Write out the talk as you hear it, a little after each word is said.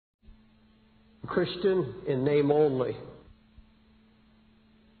Christian in name only.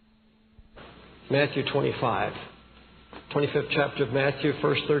 Matthew 25. 25th chapter of Matthew,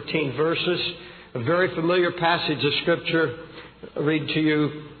 first 13 verses. A very familiar passage of Scripture. I'll read to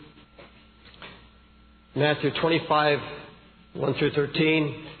you Matthew 25, 1 through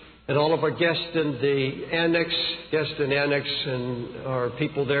 13. And all of our guests in the annex, and our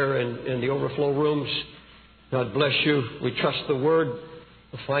people there in the overflow rooms, God bless you. We trust the Word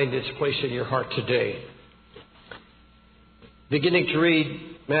will find its place in your heart today. Beginning to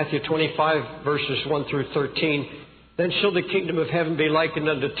read Matthew 25, verses 1 through 13. Then shall the kingdom of heaven be likened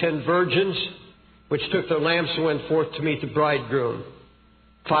unto 10 virgins, which took their lamps and went forth to meet the bridegroom.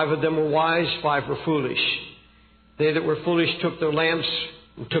 5 of them were wise, 5 were foolish. They that were foolish took their lamps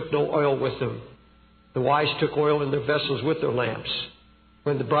and took no oil with them. The wise took oil in their vessels with their lamps.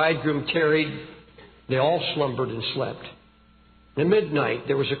 When the bridegroom tarried, they all slumbered and slept. At midnight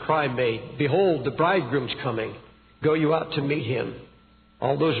there was a cry made, Behold, the bridegroom's coming. Go you out to meet him.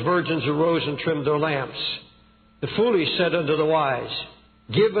 All those virgins arose and trimmed their lamps. The foolish said unto the wise,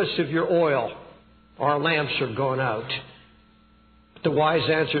 Give us of your oil, our lamps are gone out. But the wise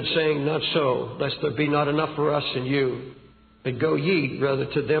answered, saying, Not so, lest there be not enough for us and you. But go ye rather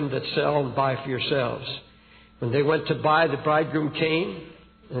to them that sell and buy for yourselves. When they went to buy, the bridegroom came,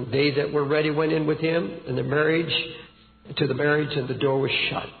 and they that were ready went in with him, and to the marriage, and the door was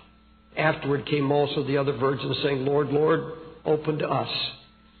shut. Afterward came also the other virgins, saying, Lord, Lord, open to us.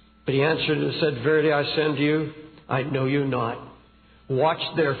 But he answered and said, Verily I say unto you, I know you not. Watch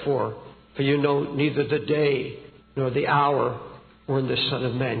therefore, for you know neither the day nor the hour when the Son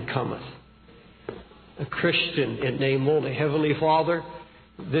of Man cometh. A Christian in name only. Heavenly Father,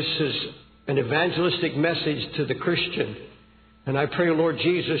 this is an evangelistic message to the Christian. And I pray, Lord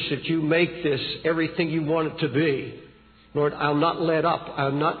Jesus, that you make this everything you want it to be. Lord, I'll not let up.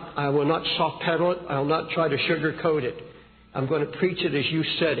 I will not soft pedal it. I'll not try to sugarcoat it. I'm going to preach it as you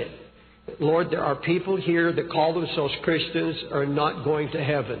said it. Lord, there are people here that call themselves Christians are not going to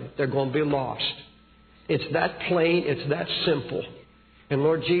heaven. They're going to be lost. It's that plain. It's that simple. And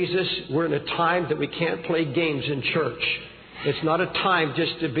Lord Jesus, we're in a time that we can't play games in church. It's not a time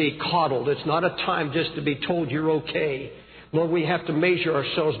just to be coddled. It's not a time just to be told you're okay. Lord, we have to measure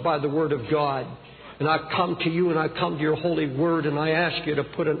ourselves by the Word of God. And I come to you and I come to your holy Word and I ask you to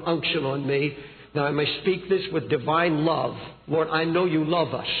put an unction on me that I may speak this with divine love. Lord, I know you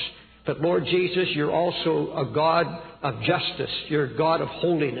love us. But Lord Jesus, you're also a God of justice. You're a God of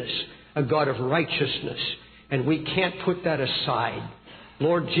holiness, a God of righteousness. And we can't put that aside.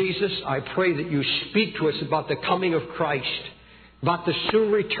 Lord Jesus, I pray that you speak to us about the coming of Christ, about the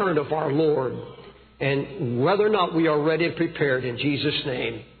soon return of our Lord, and whether or not we are ready and prepared in Jesus'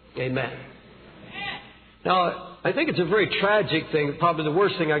 name. Amen. Now, I think it's a very tragic thing. Probably the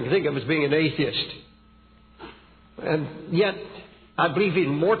worst thing I can think of is being an atheist. And yet, I believe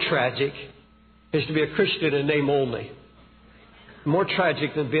even more tragic is to be a Christian in name only. More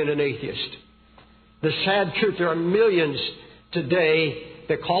tragic than being an atheist. The sad truth, there are millions today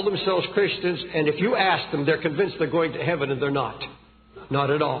that call themselves Christians, and if you ask them, they're convinced they're going to heaven, and they're not. Not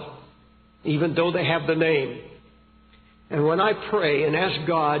at all. Even though they have the name. And when I pray and ask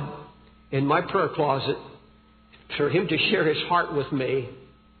God in my prayer closet for Him to share His heart with me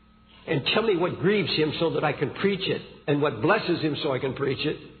and tell me what grieves Him so that I can preach it, and what blesses Him so I can preach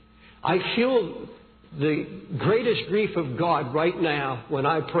it, I feel the greatest grief of God right now when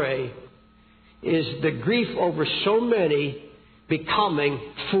I pray is the grief over so many becoming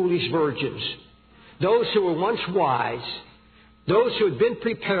foolish virgins. Those who were once wise, those who had been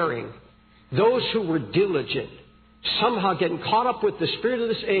preparing, those who were diligent, somehow getting caught up with the spirit of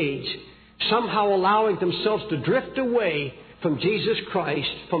this age, somehow allowing themselves to drift away from Jesus Christ,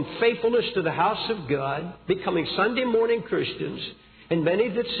 from faithfulness to the house of God, becoming Sunday morning Christians. And many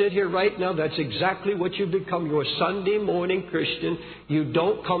that sit here right now, that's exactly what you become. You're a Sunday morning Christian. You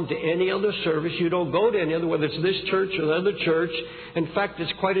don't come to any other service. You don't go to any other, whether it's this church or another church. In fact,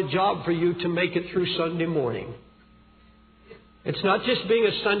 it's quite a job for you to make it through Sunday morning. It's not just being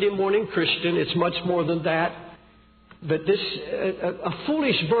a Sunday morning Christian. It's much more than that. But this, a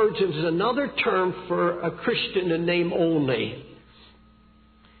foolish virgin is another term for a Christian in name only.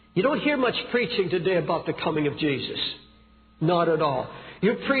 You don't hear much preaching today about the coming of Jesus. Not at all.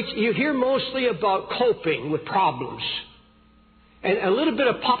 You hear mostly about coping with problems. And a little bit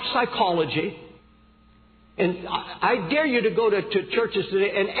of pop psychology. And I dare you to go to churches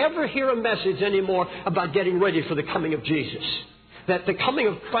today and ever hear a message anymore about getting ready for the coming of Jesus. that the coming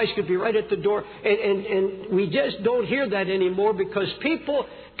of Christ could be right at the door. And we just don't hear that anymore because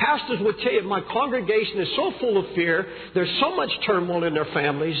pastors would tell you, my congregation is so full of fear. There's so much turmoil in their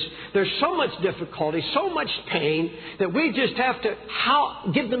families. There's so much difficulty, so much pain that we just have to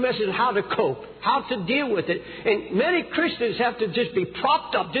give the message of how to cope, how to deal with it. And many Christians have to just be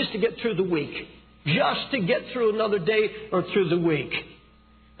propped up just to get through the week, just to get through another day or through the week.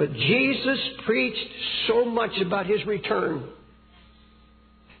 But Jesus preached so much about His return.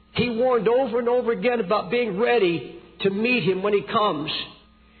 He warned over and over again about being ready to meet Him when He comes.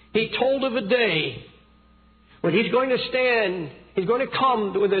 He told of a day when He's going to stand, He's going to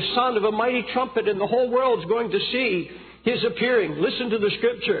come with the sound of a mighty trumpet, and the whole world's going to see His appearing. Listen to the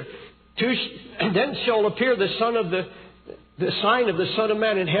Scripture. And then shall appear the sign of the Son of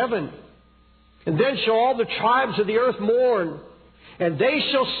Man in heaven. And then shall all the tribes of the earth mourn. And they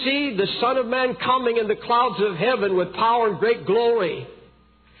shall see the Son of Man coming in the clouds of heaven with power and great glory.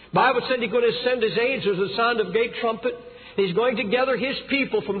 The Bible said He's going to send His angels with the sound of a great trumpet. He's going to gather His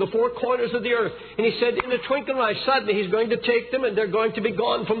people from the four corners of the earth. And He said, in the twinkling of an eye, suddenly He's going to take them and they're going to be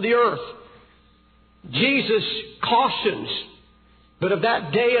gone from the earth. Jesus cautions, but of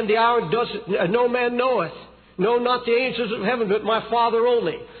that day and the hour no man knoweth. No, not the angels of heaven, but my Father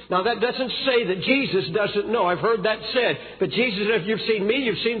only. Now that doesn't say that Jesus doesn't know. I've heard that said. But Jesus said, if you've seen me,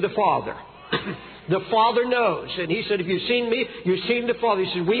 you've seen the Father. The Father knows. And He said, if you've seen me, you've seen the Father.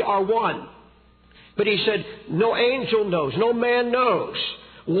 He said, we are one. But He said, no angel knows, no man knows.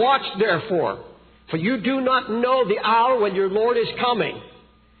 Watch therefore, for you do not know the hour when your Lord is coming.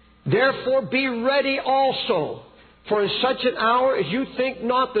 Therefore be ready also. For in such an hour as you think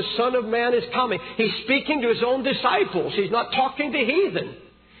not, the Son of Man is coming. He's speaking to His own disciples. He's not talking to heathen.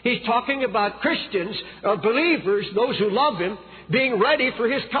 He's talking about Christians, or believers, those who love Him, being ready for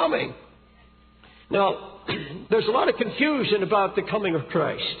His coming. Now, there's a lot of confusion about the coming of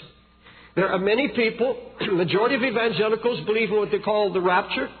Christ. There are many people, the majority of evangelicals, believe in what they call the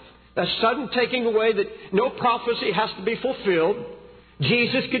rapture, a sudden taking away that no prophecy has to be fulfilled.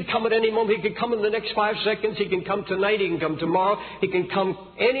 Jesus could come at any moment. He could come in the next 5 seconds. He can come tonight. He can come tomorrow. He can come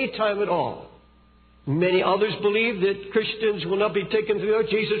any time at all. Many others believe that Christians will not be taken to the earth.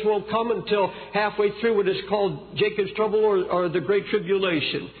 Jesus won't come until halfway through what is called Jacob's trouble or the Great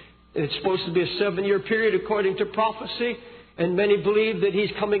Tribulation. It's supposed to be a 7-year period according to prophecy. And many believe that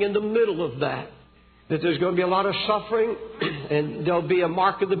He's coming in the middle of that. That there's going to be a lot of suffering, and there'll be a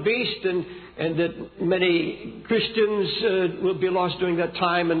mark of the beast, and that many Christians will be lost during that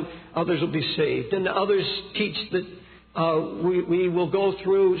time, and others will be saved. And others teach that we will go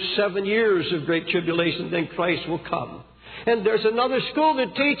through 7 years of great tribulation, then Christ will come. And there's another school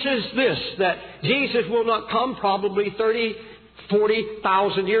that teaches this, that Jesus will not come probably 30,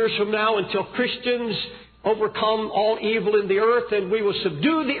 40,000 years from now until Christians overcome all evil in the earth, and we will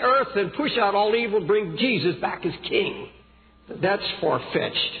subdue the earth and push out all evil and bring Jesus back as King. That's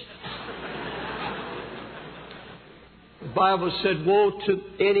far-fetched. The Bible said, woe to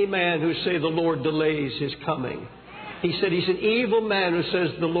any man who say the Lord delays His coming. He said he's an evil man who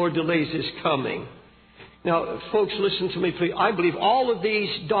says the Lord delays His coming. Now, folks, listen to me, please. I believe all of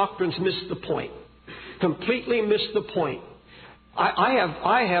these doctrines miss the point. Completely miss the point.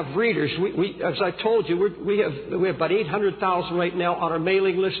 I have readers. As I told you, we have about 800,000 right now on our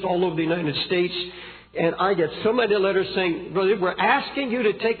mailing list all over the United States. And I get so many letters saying, brother, we're asking you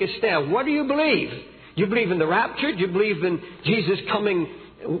to take a stand. What do you believe? Do you believe in the rapture? Do you believe in Jesus coming?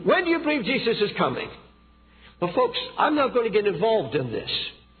 When do you believe Jesus is coming? Well, folks, I'm not going to get involved in this.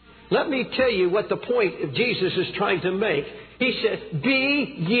 Let me tell you what the point of Jesus is trying to make. He said,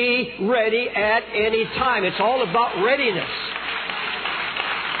 be ye ready at any time. It's all about readiness.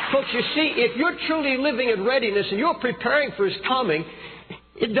 Folks, you see, if you're truly living in readiness and you're preparing for His coming,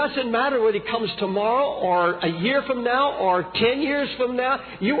 it doesn't matter whether He comes tomorrow or a year from now or 10 years from now.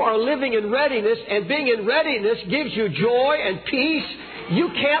 You are living in readiness, and being in readiness gives you joy and peace. You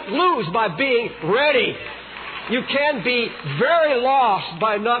can't lose by being ready. You can be very lost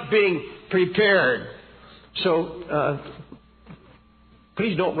by not being prepared. So,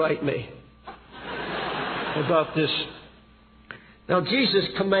 please don't write me about this. Now, Jesus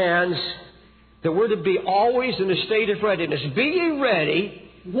commands that we're to be always in a state of readiness. Be ye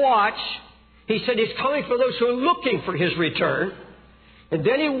ready, watch. He said He's coming for those who are looking for His return. And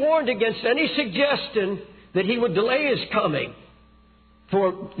then He warned against any suggestion that He would delay His coming.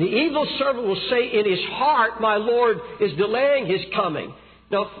 For the evil servant will say in his heart, my Lord is delaying His coming.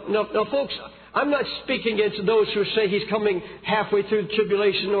 Now, folks, I'm not speaking against those who say He's coming halfway through the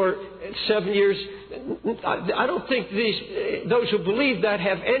tribulation or 7 years. I don't think those who believe that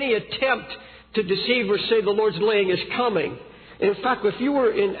have any attempt to deceive or say the Lord's delaying His coming. In fact, if you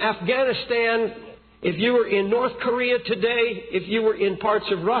were in Afghanistan, if you were in North Korea today, if you were in parts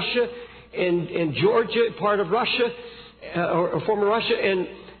of Russia, in Georgia, part of Russia, or former Russia, and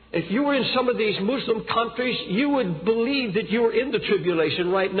if you were in some of these Muslim countries, you would believe that you were in the tribulation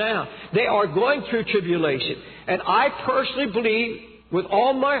right now. They are going through tribulation. And I personally believe with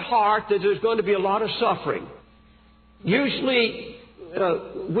all my heart that there's going to be a lot of suffering. Usually,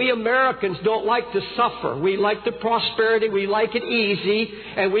 we Americans don't like to suffer. We like the prosperity. We like it easy.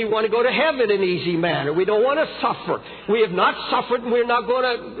 And we want to go to heaven in an easy manner. We don't want to suffer. We have not suffered, and we're not going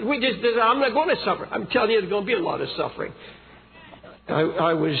to... I'm not going to suffer. I'm telling you, there's going to be a lot of suffering.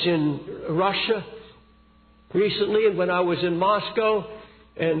 I was in Russia recently, and when I was in Moscow,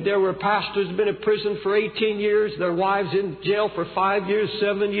 and there were pastors who've been in prison for 18 years, their wives in jail for 5 years,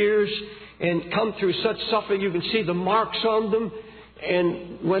 7 years, and come through such suffering. You can see the marks on them.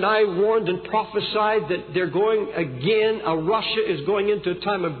 And when I warned and prophesied that they're going again, Russia is going into a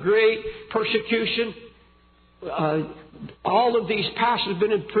time of great persecution. All of these pastors have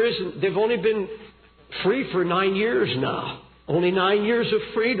been in prison. They've only been free for 9 years now. Only 9 years of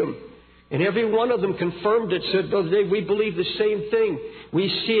freedom. And every one of them confirmed it, said, Brother Dave, we believe the same thing. We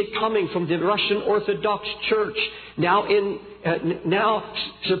see it coming from the Russian Orthodox Church, now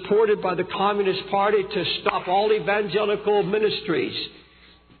supported by the Communist Party to stop all evangelical ministries.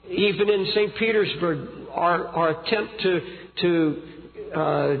 Even in St. Petersburg, our attempt to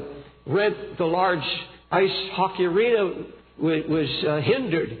rent the large ice hockey arena was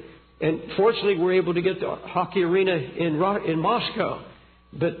hindered. And fortunately, we're able to get the hockey arena in Moscow.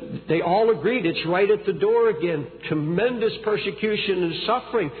 But they all agreed it's right at the door again. Tremendous persecution and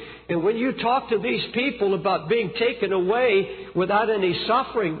suffering. And when you talk to these people about being taken away without any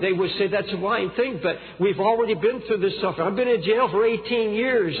suffering, they would say that's a lying thing. But we've already been through this suffering. I've been in jail for 18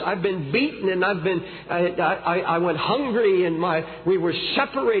 years. I've been beaten, and I went hungry, and we were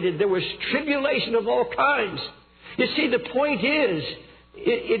separated. There was tribulation of all kinds. You see, the point is,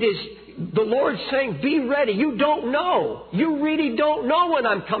 it is the Lord saying, be ready. You don't know. You really don't know when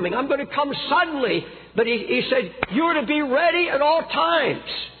I'm coming. I'm going to come suddenly. But He said, you're to be ready at all times.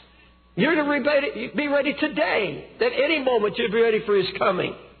 You're to be ready today. At any moment you'll be ready for His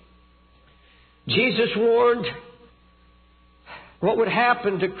coming. Jesus warned what would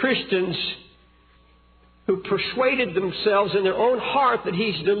happen to Christians who persuaded themselves in their own heart that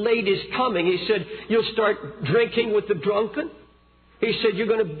He's delayed His coming. He said, you'll start drinking with the drunken. He said, you're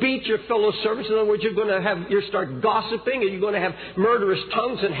going to beat your fellow servants. In other words, you'll start gossiping, and you're going to have murderous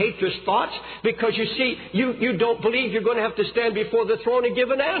tongues and hatred thoughts, because you see, you don't believe you're going to have to stand before the throne and give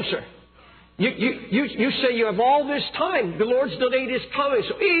an answer. You say you have all this time. The Lord's delayed His coming,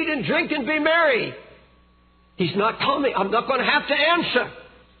 so eat and drink and be merry. He's not coming. I'm not going to have to answer.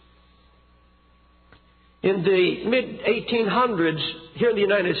 In the mid-1800s, here in the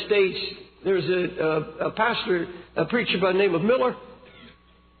United States, there's a preacher by the name of Miller.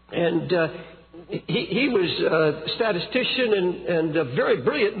 And he was a statistician and a very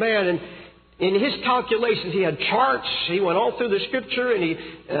brilliant man. And in his calculations, he had charts. He went all through the Scripture, and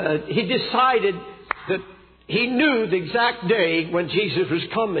he decided that he knew the exact day when Jesus was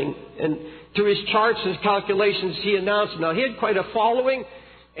coming. And through his charts and his calculations, he announced. Now, he had quite a following,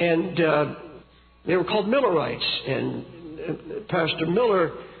 and they were called Millerites. And Pastor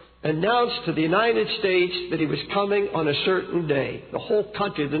Miller announced to the United States that He was coming on a certain day. The whole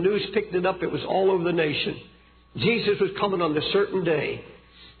country, the news picked it up. It was all over the nation. Jesus was coming on a certain day.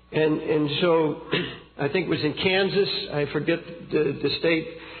 And so, I think it was in Kansas. I forget the state.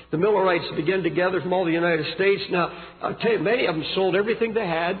 The Millerites began together from all the United States. Now, I'll tell you, many of them sold everything they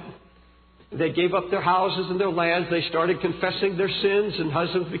had. They gave up their houses and their lands. They started confessing their sins, and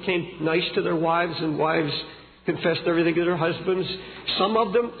husbands became nice to their wives, and wives confessed everything to their husbands. Some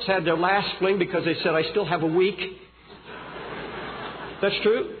of them had their last fling because they said, I still have a week. That's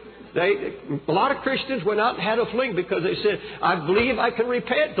true. A lot of Christians went out and had a fling because they said, I believe I can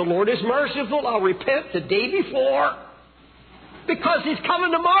repent. The Lord is merciful. I'll repent the day before, because He's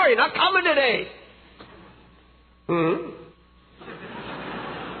coming tomorrow. He's not coming today.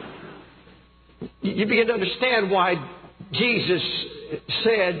 You begin to understand why Jesus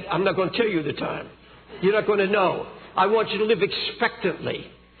said, I'm not going to tell you the time. You're not going to know. I want you to live expectantly.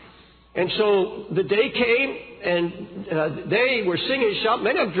 And so the day came, and they were singing and shouting.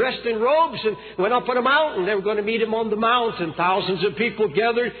 Many of them dressed in robes and went up on a mountain. They were going to meet Him on the mountain. Thousands of people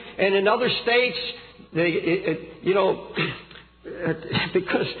gathered. And in other states,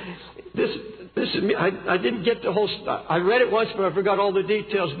 because this is me. I didn't get the whole. I read it once, but I forgot all the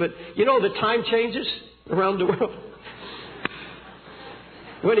details. But the time changes around the world.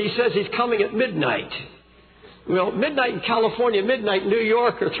 When He says He's coming at midnight, Well, midnight in California, midnight in New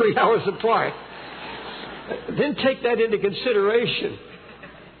York are 3 hours apart. Didn't take that into consideration.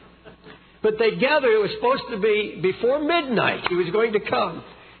 But they gathered. It was supposed to be before midnight. He was going to come.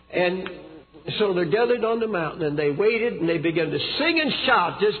 And so they're gathered on the mountain, and they waited, and they began to sing and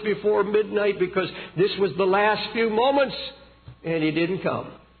shout just before midnight because this was the last few moments, and he didn't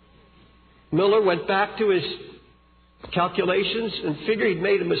come. Miller went back to his calculations and figured he'd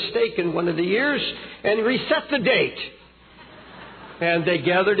made a mistake in one of the years, and he reset the date. And they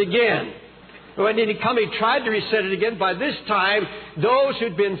gathered again. When did he come? He tried to reset it again. By this time, those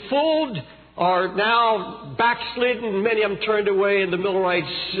who'd been fooled are now backslidden. Many of them turned away, and the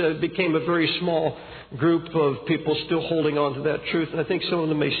Millerites became a very small group of people still holding on to that truth. And I think some of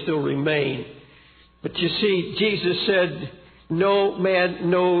them may still remain. But you see, Jesus said, no man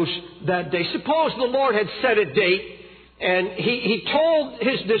knows that day. Suppose the Lord had set a date, and he told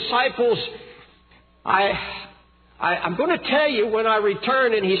his disciples, I'm going to tell you when I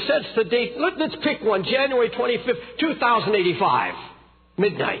return, and he sets the date. Let's pick one, January 25th, 2085,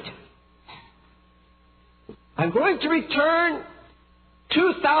 midnight. I'm going to return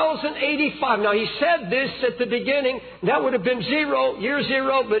 2085. Now, he said this at the beginning. That would have been year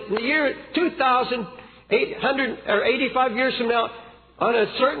zero, but in the year 2,885 years from now, on a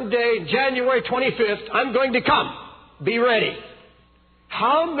certain day, January 25th, I'm going to come. Be ready.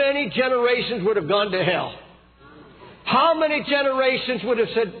 How many generations would have gone to hell? How many generations would have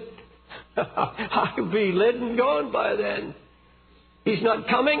said, I'll be led and gone by then. He's not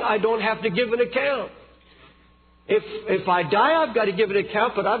coming. I don't have to give an account. If I die, I've got to give an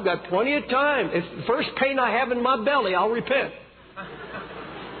account, but I've got plenty of time. If the first pain I have in my belly, I'll repent.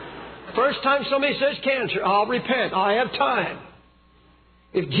 First time somebody says cancer, I'll repent. I have time.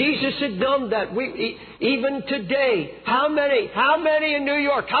 If Jesus had done that, even today, how many in New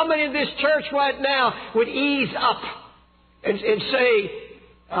York, how many in this church right now would ease up and say,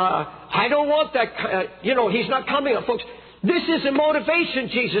 I don't want that, he's not coming up. Folks, this is a motivation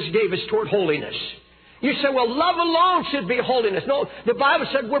Jesus gave us toward holiness. You say, well, love alone should be holiness. No, the Bible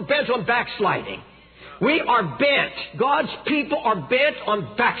said we're bent on backsliding. We are bent. God's people are bent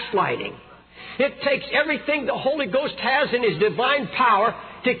on backsliding. It takes everything the Holy Ghost has in His divine power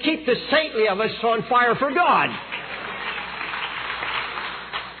to keep the saintly of us on fire for God.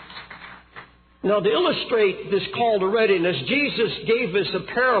 Now, to illustrate this call to readiness, Jesus gave us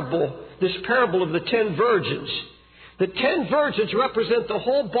this parable of the 10 virgins. The 10 virgins represent the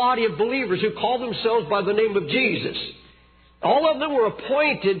whole body of believers who call themselves by the name of Jesus. All of them were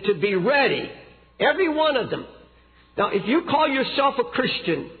appointed to be ready. Every one of them. Now, if you call yourself a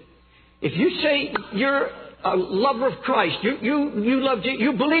Christian, if you say you're a lover of Christ,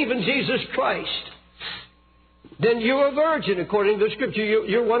 you believe in Jesus Christ, then you're a virgin according to the Scripture.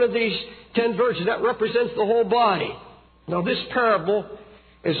 You're one of these 10 virgins. That represents the whole body. Now, this parable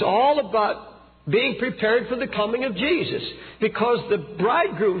is all about being prepared for the coming of Jesus, because the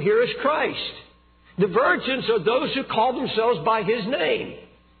bridegroom here is Christ. The virgins are those who call themselves by His name.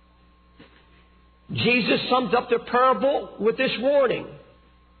 Jesus summed up the parable with this warning.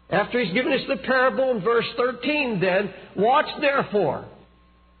 After He's given us the parable in verse 13, then, watch therefore.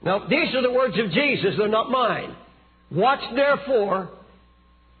 Now, these are the words of Jesus, they're not mine. Watch therefore,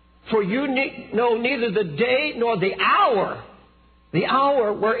 for you know neither the day nor the hour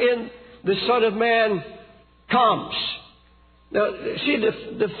wherein the Son of Man comes. Now, see,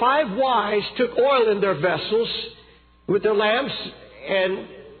 the 5 wise took oil in their vessels with their lamps, and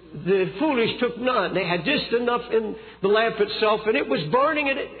the foolish took none. They had just enough in the lamp itself, and it was burning,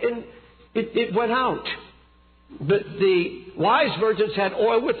 and it went out. But the wise virgins had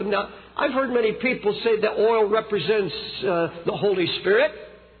oil with them. Now, I've heard many people say that oil represents the Holy Spirit.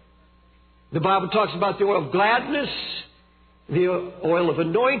 The Bible talks about the oil of gladness, the oil of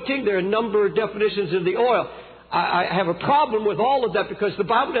anointing. There are a number of definitions of the oil. I have a problem with all of that because the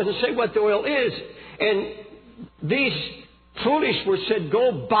Bible doesn't say what the oil is. And these foolish were said,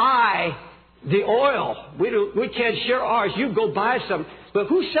 go buy the oil. We can't share ours. You go buy some. But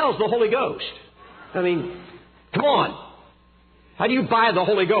who sells the Holy Ghost? I mean, come on. How do you buy the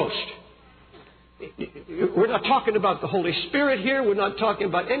Holy Ghost? We're not talking about the Holy Spirit here. We're not talking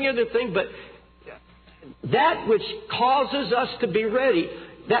about any other thing, but that which causes us to be ready,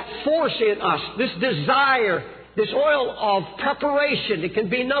 that force in us, this desire, this oil of preparation, it can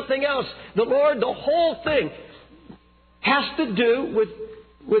be nothing else. The Lord, the whole thing has to do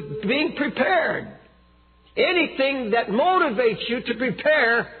with being prepared. Anything that motivates you to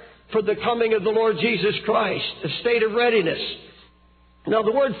prepare for the coming of the Lord Jesus Christ, a state of readiness. Now,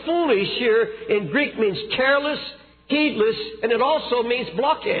 the word foolish here in Greek means careless, heedless, and it also means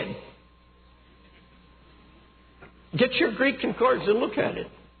blockhead. Get your Greek concordance and look at it.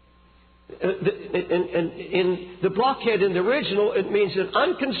 And in the blockhead in the original, it means an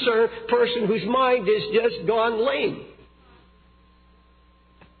unconcerned person whose mind is just gone lame.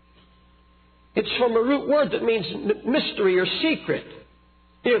 It's from a root word that means mystery or secret.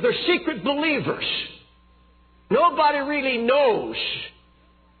 You know, they're secret believers. Nobody really knows.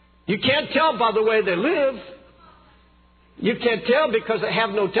 You can't tell by the way they live. You can't tell because they have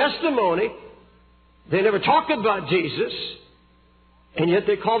no testimony. They never talk about Jesus. And yet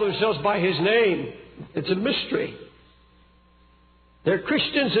they call themselves by His name. It's a mystery. They're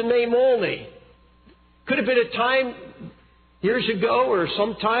Christians in name only. Could have been a time years ago or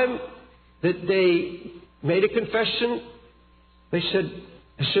sometime that they made a confession. They said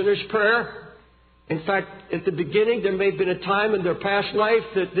a sinner's prayer. In fact, at the beginning, there may have been a time in their past life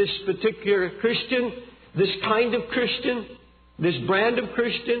that this particular Christian, this kind of Christian, this brand of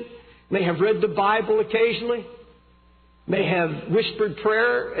Christian, may have read the Bible occasionally, may have whispered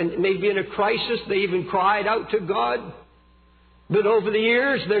prayer, and maybe in a crisis they even cried out to God. But over the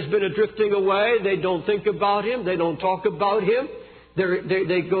years, there's been a drifting away. They don't think about Him. They don't talk about Him.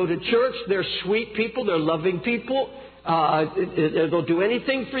 They go to church. They're sweet people. They're loving people. They'll do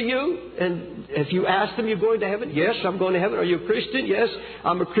anything for you. And if you ask them, you're going to heaven? Yes, I'm going to heaven. Are you a Christian? Yes,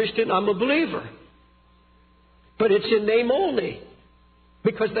 I'm a Christian. I'm a believer. But it's in name only.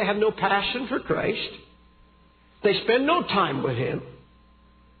 Because they have no passion for Christ. They spend no time with Him.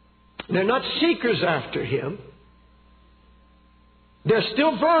 They're not seekers after Him. They're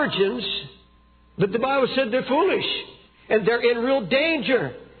still virgins. But the Bible said they're foolish. And they're in real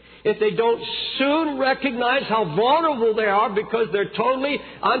danger if they don't soon recognize how vulnerable they are because they're totally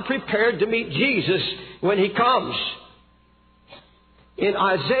unprepared to meet Jesus when He comes. In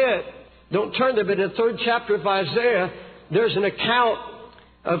Isaiah, don't turn there, but in the 3rd chapter of Isaiah, there's an account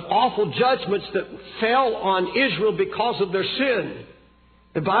of awful judgments that fell on Israel because of their sin.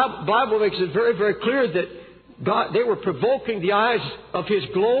 The Bible makes it very, very clear that they were provoking the eyes of His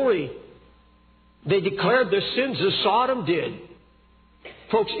glory. They declared their sins as Sodom did.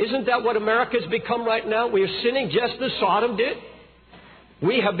 Folks, isn't that what America has become right now? We are sinning just as Sodom did.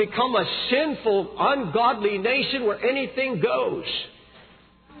 We have become a sinful, ungodly nation where anything goes.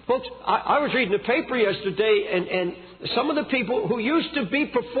 Folks, I was reading the paper yesterday, and some of the people who used to be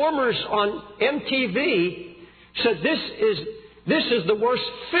performers on MTV said this is the worst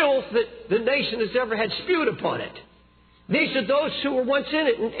filth that the nation has ever had spewed upon it. These are those who were once in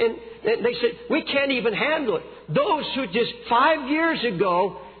it, and they said, we can't even handle it. Those who just 5 years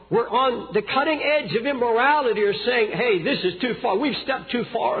ago were on the cutting edge of immorality are saying, hey, this is too far. We've stepped too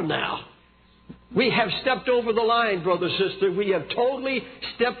far now. We have stepped over the line, brother, sister. We have totally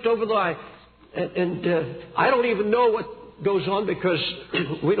stepped over the line. And I don't even know what goes on because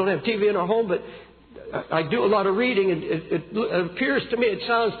we don't have TV in our home, but I do a lot of reading, and it appears to me, it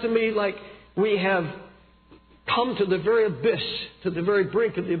sounds to me like we have come to the very abyss, to the very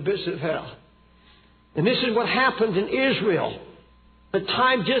brink of the abyss of hell. And this is what happened in Israel. A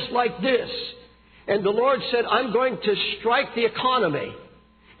time just like this. And the Lord said, I'm going to strike the economy.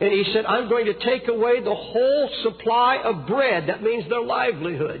 And He said, I'm going to take away the whole supply of bread. That means their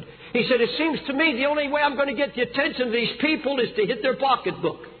livelihood. He said, it seems to me the only way I'm going to get the attention of these people is to hit their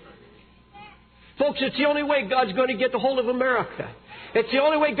pocketbook. Folks, it's the only way God's going to get the hold of America. It's the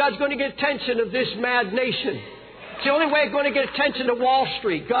only way God's going to get attention of this mad nation. It's the only way going to get attention to Wall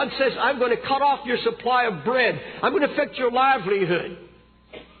Street. God says, I'm going to cut off your supply of bread. I'm going to affect your livelihood.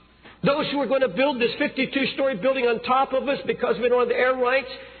 Those who are going to build this 52-story building on top of us because we don't have the air rights,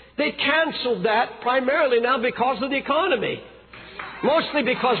 they canceled that primarily now because of the economy. Mostly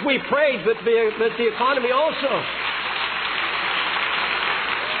because we prayed, but the economy also.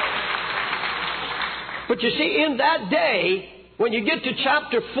 But you see, in that day, when you get to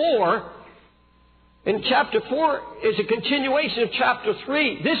chapter 4, and chapter 4 is a continuation of chapter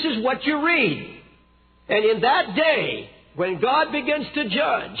 3, this is what you read. And in that day, when God begins to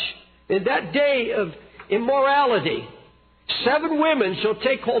judge, in that day of immorality, 7 women shall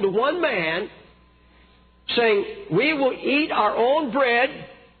take hold of one man, saying, we will eat our own bread,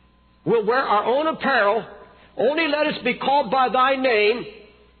 we'll wear our own apparel, only let us be called by thy name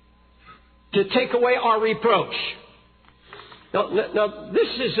to take away our reproach. Now, this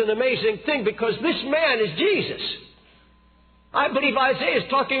is an amazing thing because this man is Jesus. I believe Isaiah is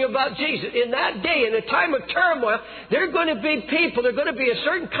talking about Jesus. In that day, in a time of turmoil, there are going to be people, there are going to be a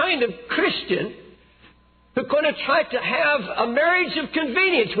certain kind of Christian who are going to try to have a marriage of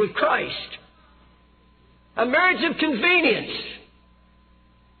convenience with Christ. A marriage of convenience.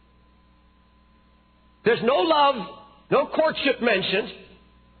 There's no love, no courtship mentioned.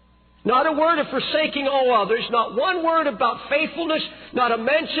 Not a word of forsaking all others. Not one word about faithfulness. Not a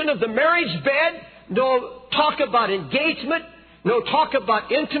mention of the marriage bed. No talk about engagement. No talk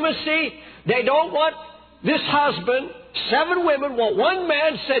about intimacy. They don't want this husband. 7 women want one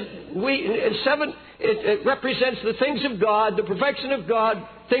man, said we, and 7, it represents the things of God, the perfection of God,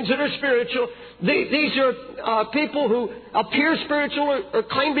 things that are spiritual. These are people who appear spiritual or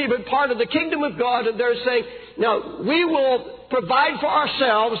claim to be part of the kingdom of God, and they're saying, now, we will provide for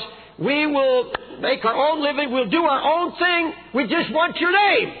ourselves, we will make our own living, we'll do our own thing, we just want your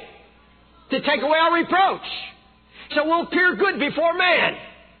name to take away our reproach. So we'll appear good before man.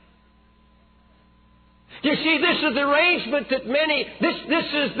 You see, this is the arrangement that many, this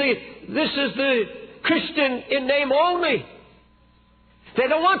is the Christian in name only. They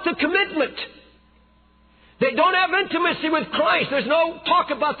don't want the commitment. They don't have intimacy with Christ. There's no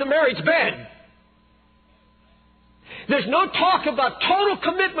talk about the marriage bed. There's no talk about total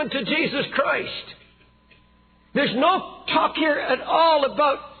commitment to Jesus Christ. There's no talk here at all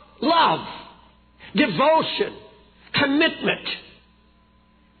about love, devotion, commitment.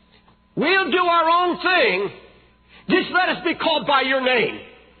 We'll do our own thing. Just let us be called by your name.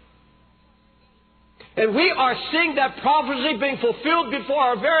 And we are seeing that prophecy being fulfilled before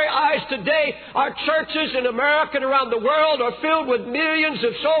our very eyes today. Our churches in America and around the world are filled with millions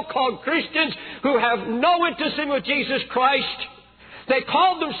of so-called Christians who have no intimacy with Jesus Christ. They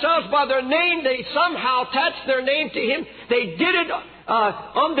called themselves by their name. They somehow attached their name to Him. They did it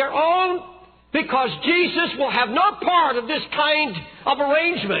on their own because Jesus will have no part of this kind of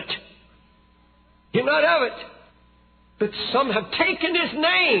arrangement. He'll not have it. But some have taken His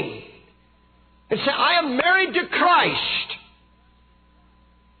name and say, I am married to Christ.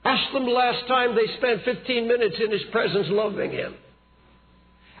 Ask them the last time they spent 15 minutes in His presence loving Him.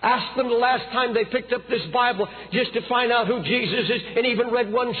 Ask them the last time they picked up this Bible just to find out who Jesus is and even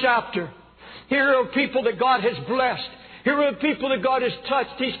read one chapter. Here are people that God has blessed. Here are people that God has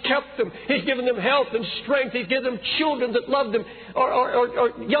touched. He's kept them. He's given them health and strength. He's given them children that love them.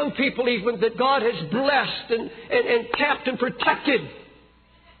 Or young people even that God has blessed and kept and protected.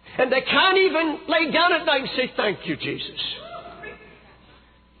 And they can't even lay down at night and say, thank you, Jesus.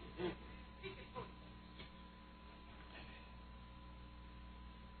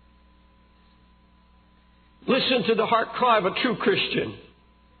 Listen to the heart cry of a true Christian.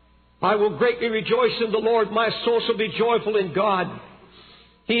 I will greatly rejoice in the Lord. My soul shall be joyful in God.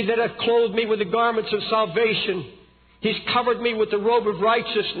 He that hath clothed me with the garments of salvation. He's covered me with the robe of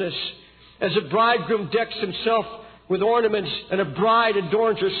righteousness. As a bridegroom decks himself with ornaments, and a bride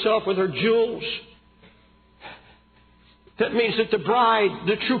adorns herself with her jewels. That means that the bride,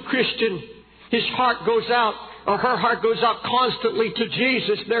 the true Christian, his heart goes out, or her heart goes out constantly to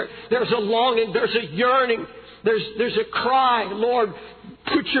Jesus. There's a longing, there's a yearning, there's a cry, Lord,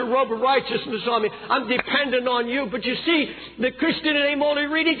 put your robe of righteousness on me. I'm dependent on you. But you see, the Christian in name only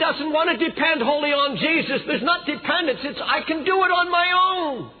really doesn't want to depend wholly on Jesus. There's not dependence. It's I can do it on my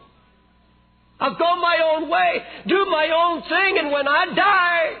own. I'll go my own way, do my own thing, and when I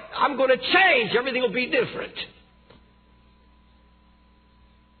die, I'm going to change. Everything will be different.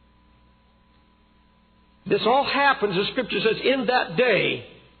 This all happens, the Scripture says, in that day.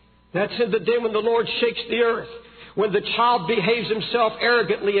 That's in the day when the Lord shakes the earth. When the child behaves himself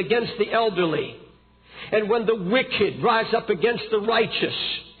arrogantly against the elderly. And when the wicked rise up against the righteous.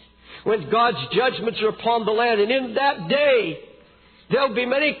 When God's judgments are upon the land. And in that day, there'll be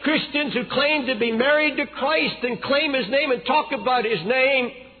many Christians who claim to be married to Christ and claim His name and talk about His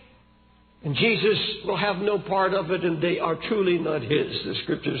name. And Jesus will have no part of it, and they are truly not His, the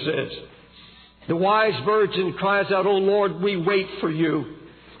Scripture says. The wise virgin cries out, O Lord, we wait for you.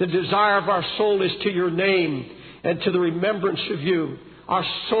 The desire of our soul is to your name and to the remembrance of you. Our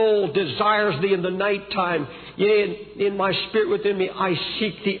soul desires thee in the nighttime. Yea, in my spirit within me, I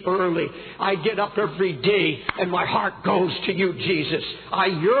seek thee early. I get up every day and my heart goes to you, Jesus. I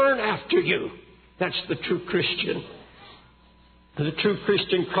yearn after you. That's the true Christian. The true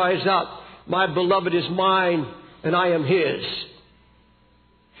Christian cries out, my beloved is mine and I am his.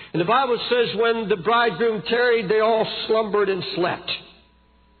 And the Bible says when the bridegroom tarried, they all slumbered and slept.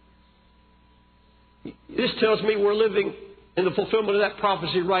 This tells me we're living in the fulfillment of that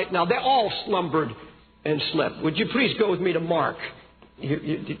prophecy right now. They all slumbered and slept. Would you please go with me to Mark?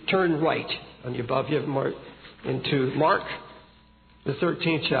 You turn right on your Bible. You have Mark into Mark, the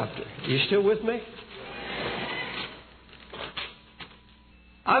 13th chapter. Are you still with me?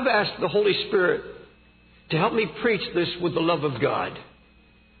 I've asked the Holy Spirit to help me preach this with the love of God.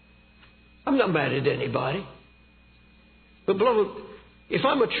 I'm not mad at anybody. But beloved, if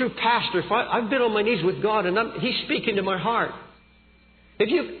I'm a true pastor, I've been on my knees with God and He's speaking to my heart.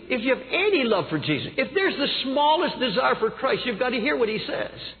 If you have any love for Jesus, if there's the smallest desire for Christ, you've got to hear what He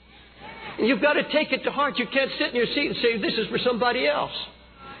says. And you've got to take it to heart. You can't sit in your seat and say, this is for somebody else.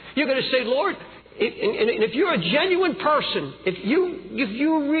 You're going to say, Lord, and if you're a genuine person, if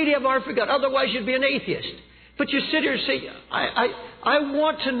you really have a heart for God, otherwise you'd be an atheist. But you sit here and say, I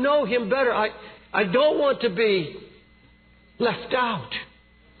want to know Him better. I don't want to be left out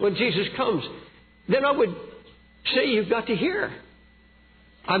when Jesus comes. Then I would say you've got to hear.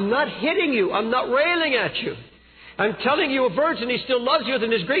 I'm not hitting you. I'm not railing at you. I'm telling you a virgin, He still loves you,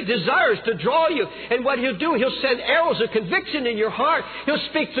 and His great desire is to draw you. And what He'll do, He'll send arrows of conviction in your heart. He'll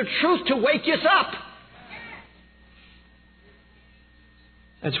speak the truth to wake you up.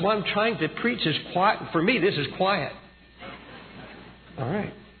 That's why I'm trying to preach as quiet. For me, this is quiet. All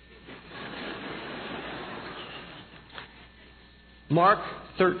right. Mark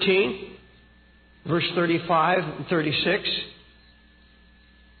 13, verse 35 and 36.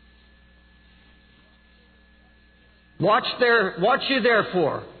 Watch you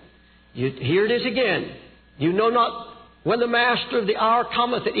therefore. Here it is again. You know not when the master of the hour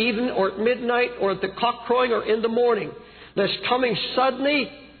cometh, at even or at midnight or at the cock crowing or in the morning. Lest coming suddenly,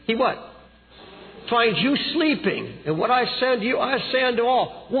 He what? Finds you sleeping. And what I say unto you, I say unto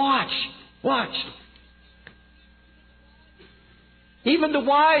all. Watch. Even the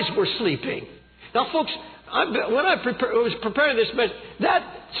wise were sleeping. Now folks, when I was preparing this message, that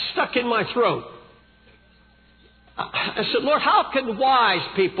stuck in my throat. I said, Lord, how can wise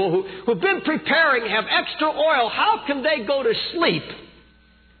people who've been preparing, have extra oil, how can they go to sleep?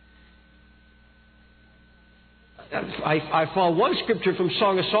 I found one scripture from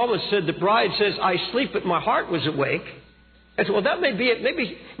Song of Solomon said, the bride says, I sleep, but my heart was awake. I said, well, that may be it.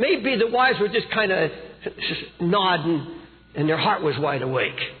 Maybe the wise were just kind of nodding and their heart was wide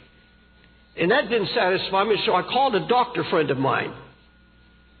awake. And that didn't satisfy me, so I called a doctor friend of mine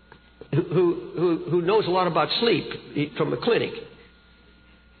who knows a lot about sleep from a clinic.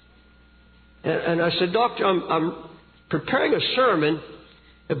 And I said, Doctor, I'm preparing a sermon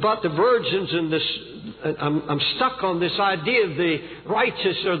about the virgins and this. I'm stuck on this idea of the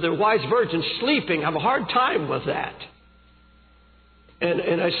righteous or the wise virgin sleeping. I have a hard time with that.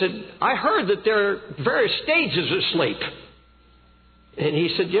 And I said, I heard that there are various stages of sleep. And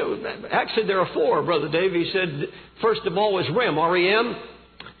he said, yeah, actually there are 4, Brother Dave. He said, first of all is REM, R-E-M.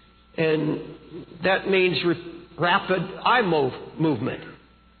 And that means rapid eye movement.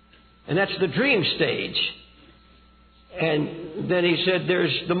 And that's the dream stage. And then he said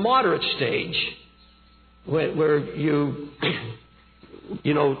there's the moderate stage where you're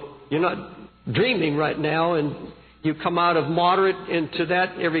not dreaming right now, and you come out of moderate into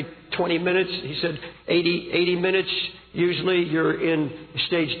that every 20 minutes. He said 80 minutes. Usually you're in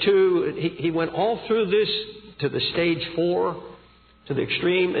stage 2. He went all through this to the stage 4. To the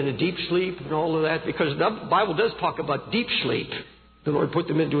extreme and a deep sleep and all of that, because the Bible does talk about deep sleep. The Lord put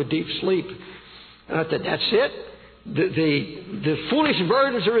them into a deep sleep. And I thought, that's it. The foolish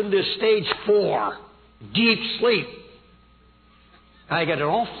virgins are in this stage 4, deep sleep. I got it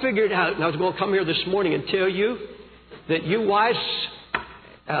all figured out, and I was going to come here this morning and tell you that you wise,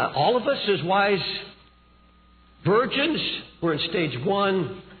 all of us as wise virgins, we're in stage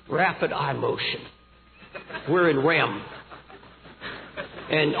 1, rapid eye motion. We're in REM.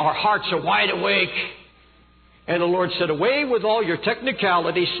 And our hearts are wide awake. And the Lord said, away with all your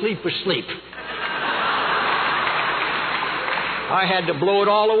technicality, sleep is sleep. I had to blow it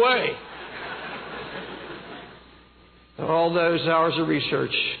all away. All those hours of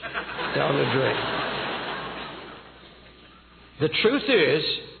research down the drain. The truth is,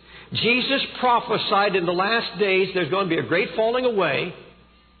 Jesus prophesied in the last days there's going to be a great falling away.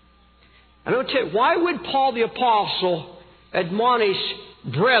 I'm going to tell you, why would Paul the Apostle admonish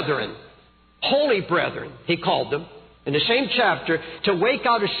brethren, holy brethren, he called them, in the same chapter, to wake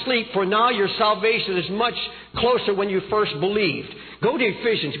out of sleep, for now your salvation is much closer when you first believed. Go to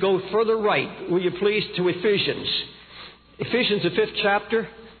Ephesians. Go further right, will you please, to Ephesians. Ephesians, the 5th chapter.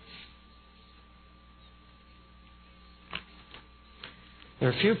 There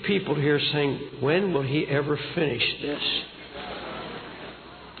are a few people here saying, when will he ever finish this?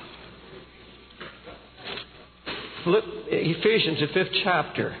 Flip Ephesians, the 5th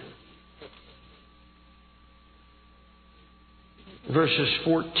chapter, verses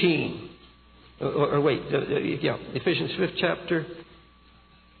 14. Ephesians 5th chapter.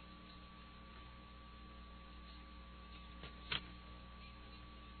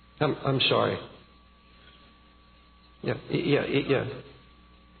 I'm sorry. Yeah.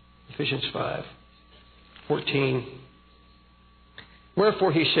 Ephesians 5:14.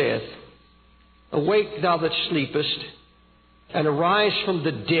 Wherefore he saith, awake thou that sleepest, and arise from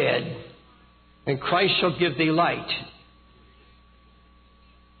the dead, and Christ shall give thee light.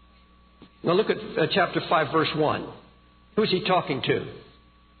 Now look at chapter 5, verse 1. Who's he talking to?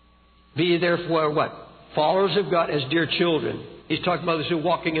 Be ye therefore what? Followers of God as dear children. He's talking about those who are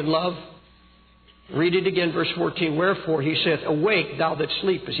walking in love. Read it again, verse 14. Wherefore he saith, awake, thou that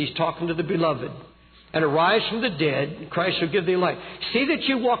sleepest. He's talking to the beloved. And arise from the dead, and Christ shall give thee light. See that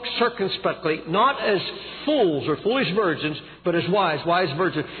you walk circumspectly, not as fools or foolish virgins, but as wise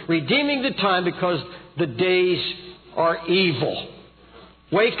virgins, redeeming the time because the days are evil.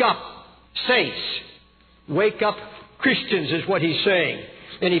 Wake up, saints. Wake up, Christians, is what he's saying.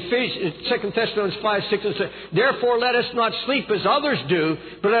 And Ephesians, 2 Thessalonians 5, 6, and 7. Therefore let us not sleep as others do,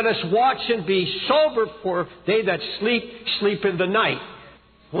 but let us watch and be sober, for they that sleep, sleep in the night.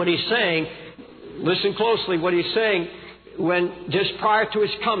 What he's saying, listen closely, what he's saying, when just prior to his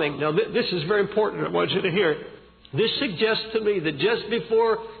coming. Now this is very important, I want you to hear it. This suggests to me that just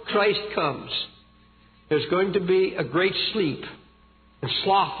before Christ comes, there's going to be a great sleep and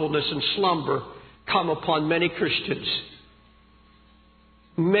slothfulness and slumber come upon many Christians.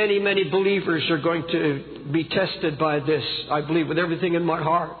 Many, many believers are going to be tested by this, I believe, with everything in my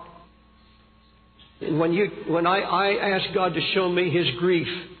heart. And when I ask God to show me His grief,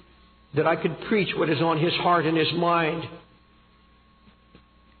 that I could preach what is on His heart and His mind,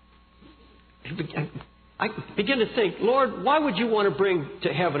 I begin to think, Lord, why would you want to bring to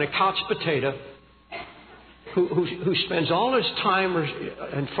heaven a couch potato who spends all his time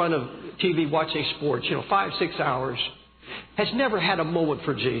in front of TV watching sports, 5, 6 hours, has never had a moment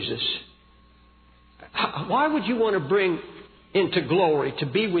for Jesus? Why would you want to bring into glory, to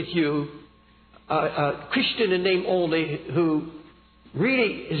be with you, a Christian in name only who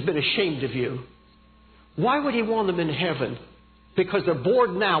really has been ashamed of you? Why would He want them in heaven? Because they're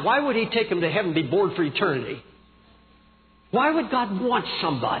bored now. Why would He take them to heaven and be bored for eternity? Why would God want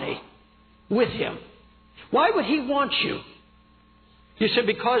somebody with Him? Why would He want you? You said,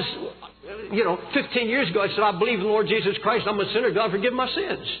 because, 15 years ago I said, I believe in the Lord Jesus Christ. I'm a sinner. God, forgive my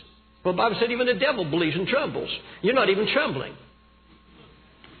sins. Well, the Bible said even the devil believes and trembles. You're not even trembling.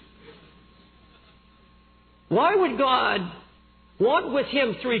 Why would God want with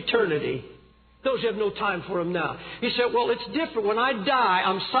Him through eternity those who have no time for Him now? You said, well, it's different. When I die,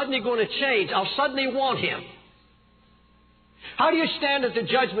 I'm suddenly going to change. I'll suddenly want Him. How do you stand at the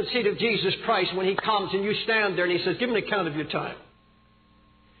judgment seat of Jesus Christ when He comes and you stand there and He says, give an account of your time?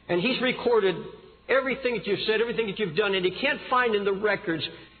 And He's recorded everything that you've said, everything that you've done, and He can't find in the records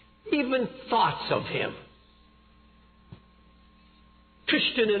even thoughts of Him.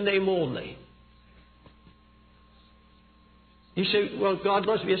 Christian in name only. You say, well, God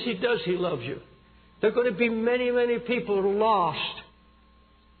loves me. Yes, He does. He loves you. There are going to be many, many people who are lost,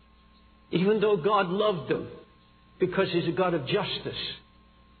 even though God loved them, because He's a God of justice.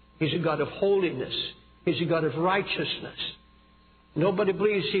 He's a God of holiness. He's a God of righteousness. Nobody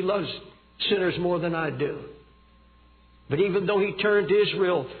believes He loves sinners more than I do. But even though He turned to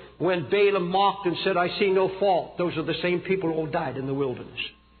Israel when Balaam mocked and said, I see no fault, those are the same people who died in the wilderness.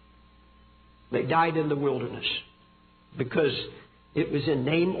 They died in the wilderness because it was in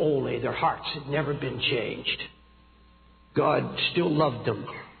name only. Their hearts had never been changed. God still loved them.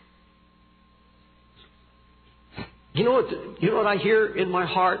 You know what I hear in my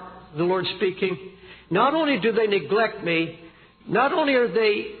heart, the Lord speaking? Not only do they neglect me, not only are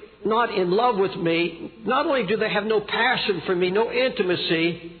they not in love with me, not only do they have no passion for me, no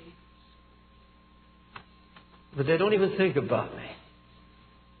intimacy, but they don't even think about me.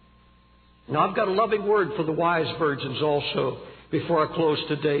 Now, I've got a loving word for the wise virgins also before I close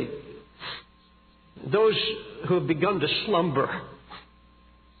today. Those who have begun to slumber.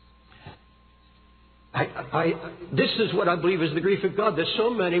 This is what I believe is the grief of God, that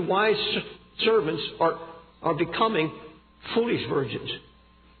so many wise servants are becoming foolish virgins.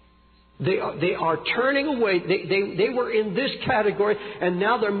 They are turning away. They were in this category, and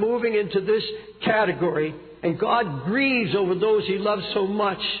now they're moving into this category. And God grieves over those He loves so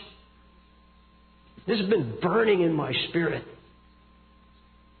much. This has been burning in my spirit.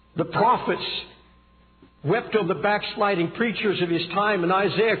 The prophets wept over the backsliding preachers of his time, and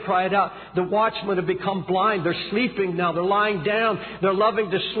Isaiah cried out, the watchmen have become blind. They're sleeping now. They're lying down. They're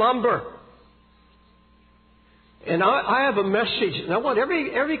loving to slumber. And I have a message, and I want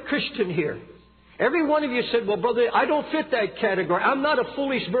every Christian here. Every one of you said, well, brother, I don't fit that category. I'm not a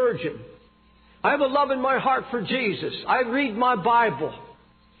foolish virgin. I have a love in my heart for Jesus. I read my Bible.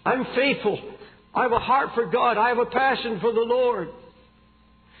 I'm faithful. I have a heart for God. I have a passion for the Lord.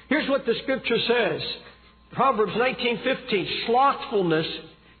 Here's what the Scripture says. Proverbs 19:15. Slothfulness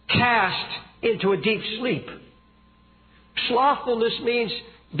cast into a deep sleep. Slothfulness means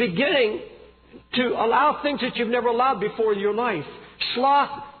beginning to allow things that you've never allowed before in your life.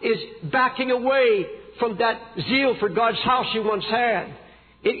 Sloth is backing away from that zeal for God's house you once had.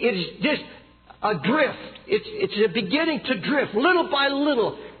 It is just a drift. It's a beginning to drift, little by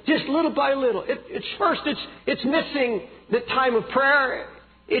little, just little by little. It's missing the time of prayer.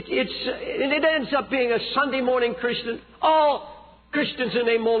 It ends up being a Sunday morning Christian. All Christians in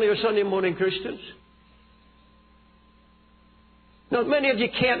name only are Sunday morning Christians. Now, many of you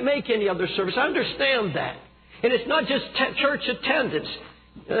can't make any other service. I understand that. And it's not just church attendance.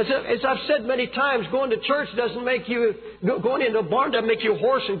 As I've said many times, going to church doesn't make you, going into a barn doesn't make you a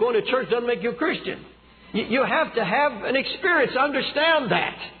horse, and going to church doesn't make you a Christian. You have to have an experience. Understand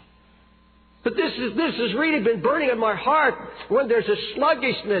that. But this has really been burning in my heart when there's a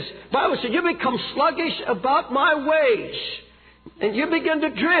sluggishness. The Bible said, you become sluggish about my ways, and you begin to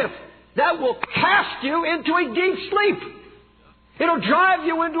drift. That will cast you into a deep sleep. It'll drive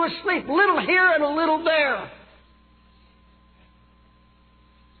you into a sleep, a little here and a little there.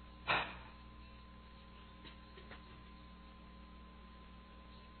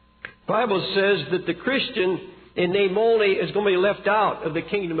 The Bible says that the Christian in name only is going to be left out of the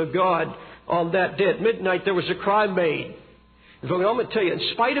kingdom of God on that day. At midnight there was a cry made. I'm going to tell you, in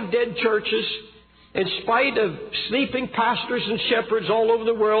spite of dead churches, in spite of sleeping pastors and shepherds all over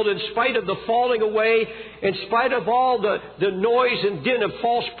the world, in spite of the falling away, in spite of all the noise and din of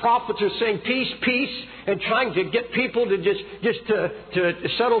false prophets who are saying peace, peace, and trying to get people to to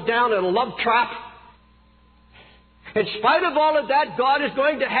settle down in a love trap. In spite of all of that, God is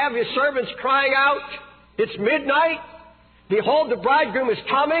going to have His servants crying out, it's midnight, behold the bridegroom is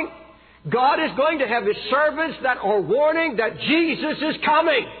coming. God is going to have His servants that are warning that Jesus is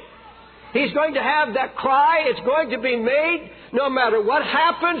coming. He's going to have that cry. It's going to be made. No matter what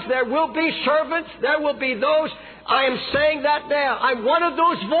happens, there will be servants. There will be those. I am saying that now. I'm one of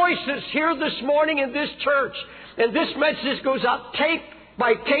those voices here this morning in this church. And this message goes out tape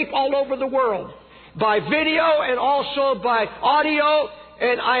by tape all over the world. By video and also by audio.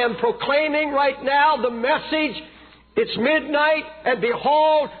 And I am proclaiming right now the message. It's midnight and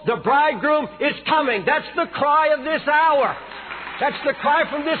behold, the bridegroom is coming. That's the cry of this hour. That's the cry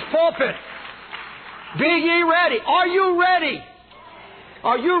from this pulpit. Be ye ready. Are you ready?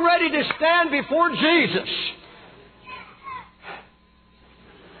 Are you ready to stand before Jesus?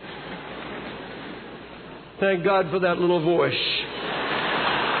 Thank God for that little voice.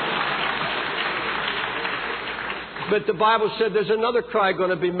 But the Bible said there's another cry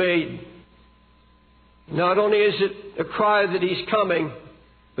going to be made. Not only is it a cry that He's coming,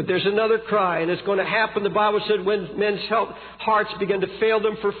 but there's another cry, and it's going to happen. The Bible said when men's hearts begin to fail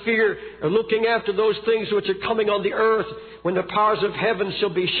them for fear, or looking after those things which are coming on the earth, when the powers of heaven shall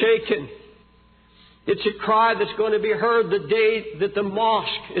be shaken. It's a cry that's going to be heard the day that the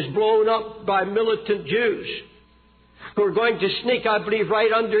mosque is blown up by militant Jews, who are going to sneak, I believe,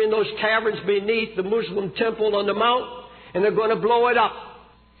 right under in those caverns beneath the Muslim temple on the mount, and they're going to blow it up.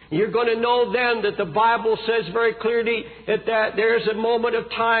 You're going to know then that the Bible says very clearly that there's a moment of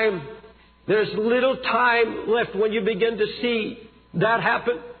time. There's little time left when you begin to see that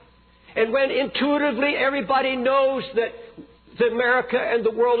happen. And when intuitively everybody knows that America and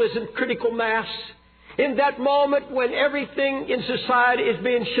the world is in critical mass, in that moment when everything in society is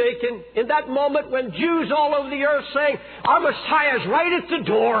being shaken, in that moment when Jews all over the earth saying, our Messiah is right at the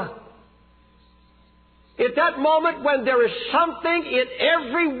door, at that moment when there is something in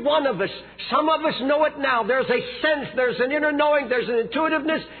every one of us, some of us know it now, there's a sense, there's an inner knowing, there's an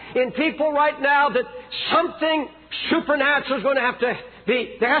intuitiveness in people right now that something supernatural is going to have to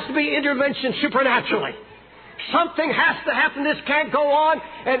be, there has to be intervention supernaturally. Something has to happen, this can't go on,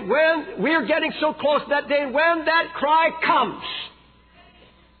 and when we're getting so close to that day, when that cry comes,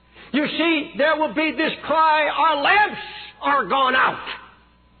 you see, there will be this cry, our lamps are gone out.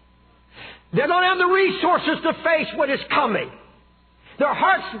 They don't have the resources to face what is coming. Their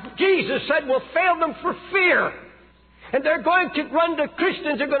hearts, Jesus said, will fail them for fear. And they're going to run to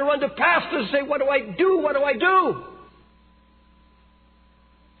Christians, they're going to run to pastors and say, what do I do? What do I do?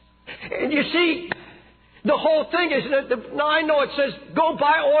 And you see, the whole thing is, now I know it says, go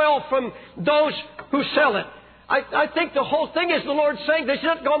buy oil from those who sell it. I think the whole thing is the Lord saying there's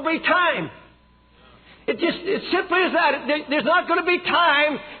not going to be time. It's simply as that. There's not going to be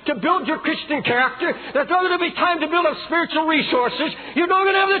time to build your Christian character. There's not going to be time to build up spiritual resources. You're not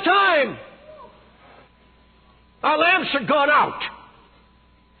going to have the time. Our lamps are gone out.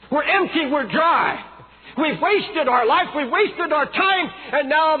 We're empty. We're dry. We've wasted our life. We've wasted our time. And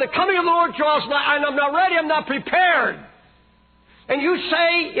now the coming of the Lord draws nigh. And I'm not ready. I'm not prepared. And you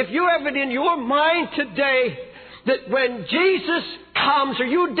say, if you have it in your mind today that when Jesus comes or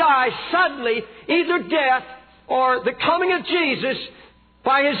you die suddenly, either death or the coming of Jesus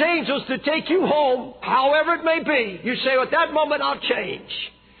by His angels to take you home, however it may be, you say, at that moment I'll change.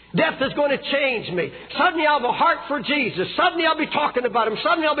 Death is going to change me. Suddenly I'll have a heart for Jesus. Suddenly I'll be talking about Him.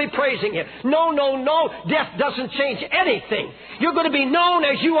 Suddenly I'll be praising Him. No, no, no. Death doesn't change anything. You're going to be known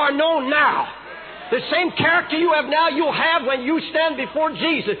as you are known now. The same character you have now, you'll have when you stand before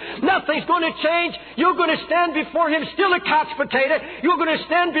Jesus. Nothing's going to change. You're going to stand before Him still a couch potato. You're going to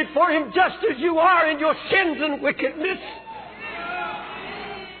stand before Him just as you are in your sins and wickedness.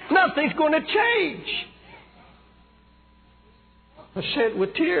 Nothing's going to change. I say it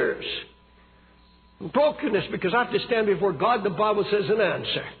with tears and brokenness because I have to stand before God, the Bible says, and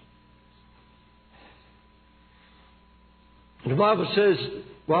answer. And the Bible says,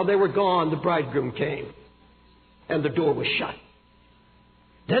 while they were gone, the bridegroom came, and the door was shut.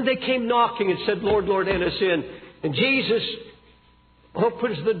 Then they came knocking and said, Lord, Lord, let us in. And Jesus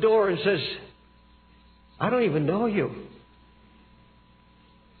opens the door and says, I don't even know you.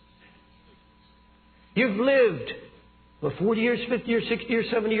 You've lived, 40 years, 50 years, 60 years,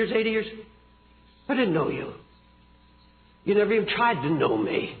 70 years, 80 years. I didn't know you. You never even tried to know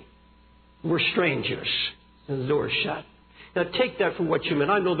me. We're strangers. And the door is shut. Now take that for what you mean.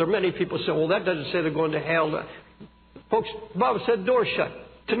 I know there are many people who say, well, that doesn't say they're going to hell. Folks, the Bible said the door is shut.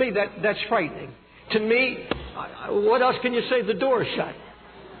 To me, that's frightening. To me, what else can you say? The door is shut.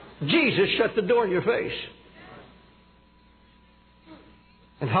 Jesus shut the door in your face.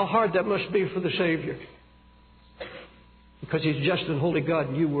 And how hard that must be for the Savior. Because He's just and holy God,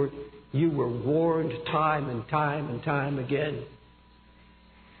 and you were warned time and time and time again.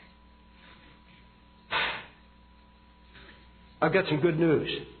 I've got some good news.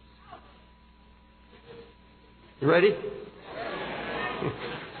 You ready?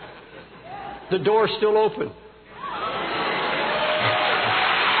 The door's still open.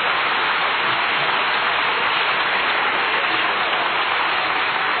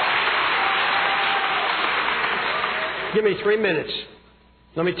 Give me 3 minutes.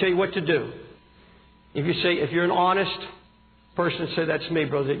 Let me tell you what to do. If you're an honest person, say, that's me,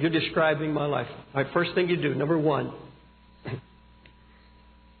 brother. You're describing my life. All right, first thing you do, number one.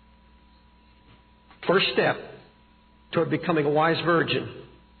 First step toward becoming a wise virgin.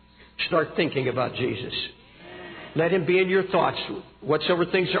 Start thinking about Jesus. Let Him be in your thoughts. Whatsoever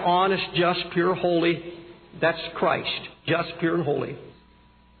things are honest, just, pure, holy, that's Christ. Just, pure, and holy.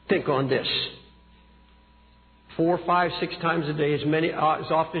 Think on this. 4, 5, 6 times a day, as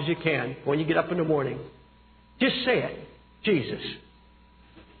often as you can, when you get up in the morning. Just say it. Jesus.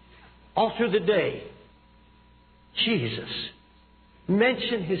 All through the day. Jesus.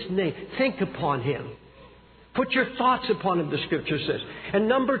 Mention His name. Think upon Him. Put your thoughts upon Him, the Scripture says. And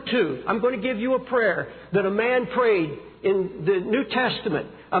number 2, I'm going to give you a prayer that a man prayed in the New Testament.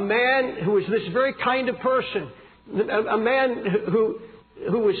 A man who was this very kind of person. A man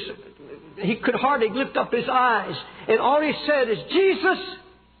who was... He could hardly lift up his eyes. And all he said is, Jesus,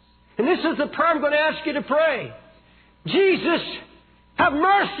 and this is the prayer I'm going to ask you to pray. Jesus, have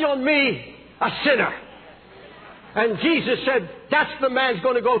mercy on me, a sinner. And Jesus said, that's the man's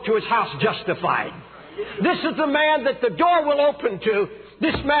going to go to his house justified. This is the man that the door will open to.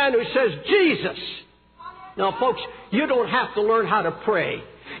 This man who says, Jesus. Now, folks, you don't have to learn how to pray.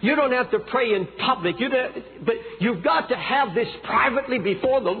 You don't have to pray in public. But you've got to have this privately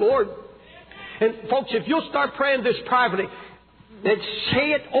before the Lord. And folks, if you'll start praying this privately, then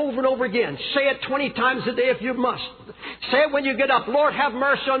say it over and over again. Say it 20 times a day if you must. Say it when you get up. Lord, have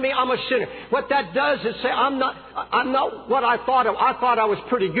mercy on me. I'm a sinner. What that does is say, I'm not what I thought of. I thought I was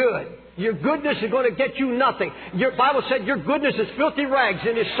pretty good. Your goodness is going to get you nothing. Your Bible said your goodness is filthy rags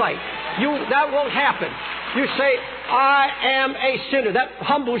in His sight. That won't happen. You say, I am a sinner. That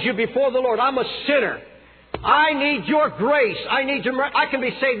humbles you before the Lord. I'm a sinner. I need your grace. I need your mercy. I can be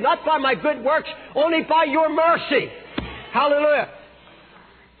saved not by my good works, only by your mercy. Hallelujah.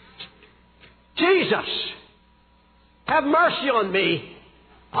 Jesus, have mercy on me.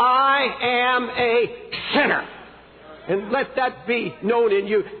 I am a sinner. And let that be known in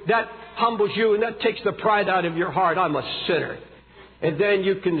you. That humbles you and that takes the pride out of your heart. I'm a sinner. And then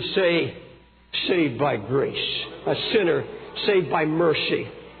you can say, saved by grace. A sinner saved by mercy,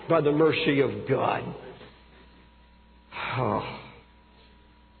 by the mercy of God. Oh.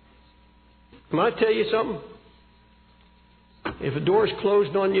 Can I tell you something? If a door is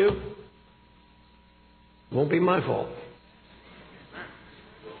closed on you, it won't be my fault.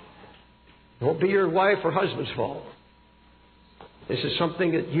 It won't be your wife or husband's fault. This is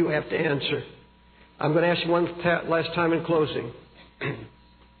something that you have to answer. I'm going to ask you one last time in closing.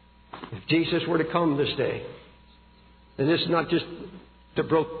 If Jesus were to come this day, And this is not just to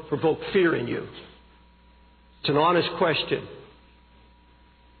provoke fear in you. It's an honest question.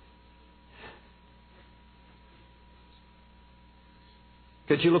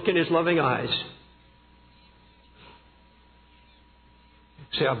 Could you look in His loving eyes?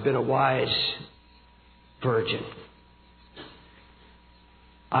 Say, I've been a wise virgin.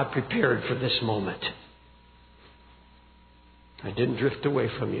 I prepared for this moment. I didn't drift away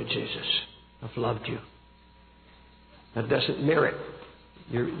from you, Jesus. I've loved you. That doesn't merit.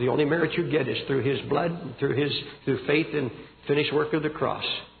 The only merit you get is through His blood, through faith and finished work of the cross.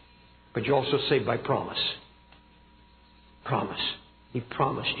 But you're also saved by promise. Promise. He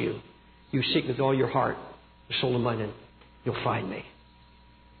promised you. You seek with all your heart, your soul and mind, and you'll find me.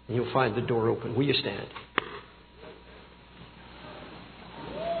 And you'll find the door open. Will you stand?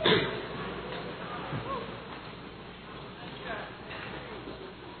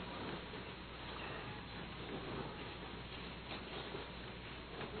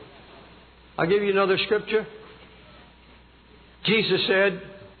 I'll give you another scripture. Jesus said,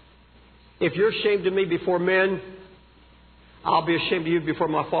 if you're ashamed of me before men, I'll be ashamed of you before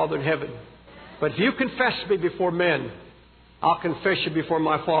my Father in heaven. But if you confess me before men, I'll confess you before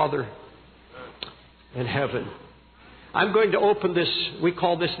my Father in heaven. I'm going to open this, we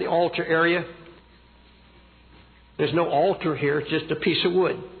call this the altar area. There's no altar here, it's just a piece of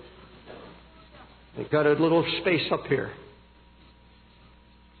wood. We've got a little space up here.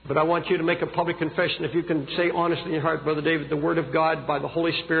 But I want you to make a public confession. If you can say honestly in your heart, Brother David, the Word of God by the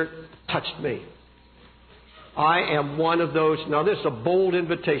Holy Spirit touched me. I am one of those. Now, this is a bold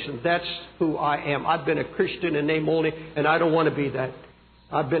invitation. That's who I am. I've been a Christian in name only, and I don't want to be that.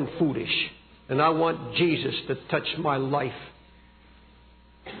 I've been foolish. And I want Jesus to touch my life.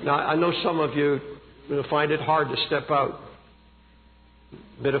 Now, I know some of you will find it hard to step out.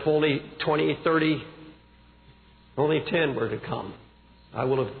 But if only 20, 30, only 10 were to come, I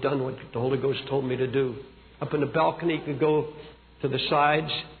will have done what the Holy Ghost told me to do. Up in the balcony, you can go to the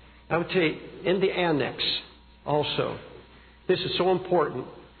sides. I would tell you, in the annex also, this is so important.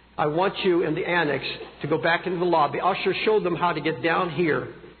 I want you in the annex to go back into the lobby. Usher showed them how to get down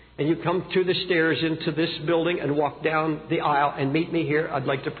here. And you come to the stairs into this building and walk down the aisle and meet me here. I'd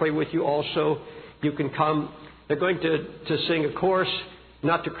like to pray with you also. You can come. They're going to sing a chorus.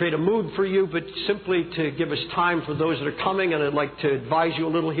 Not to create a mood for you, but simply to give us time for those that are coming. And I'd like to advise you a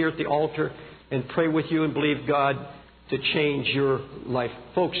little here at the altar and pray with you and believe God to change your life.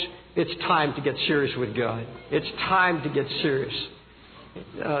 Folks, it's time to get serious with God. It's time to get serious.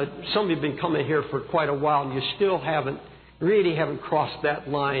 Some of you have been coming here for quite a while and you still haven't crossed that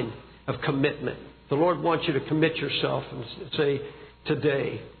line of commitment. The Lord wants you to commit yourself and say,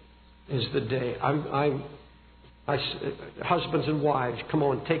 today is the day. Husbands and wives, come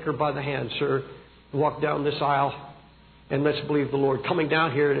on, take her by the hand, sir. Walk down this aisle and let's believe the Lord. Coming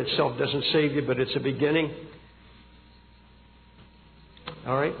down here in itself doesn't save you, but it's a beginning.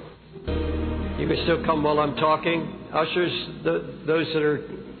 All right? You can still come while I'm talking. Ushers, those that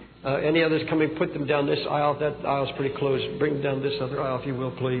are, any others coming, put them down this aisle. That aisle's pretty close. Bring them down this other aisle, if you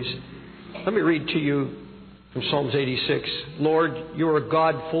will, please. Let me read to you from Psalms 86. Lord, you are a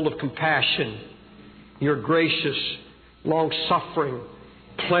God full of compassion. You're gracious, long-suffering,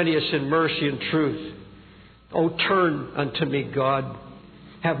 plenteous in mercy and truth. Oh, turn unto me, God.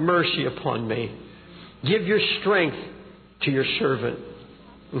 Have mercy upon me. Give your strength to your servant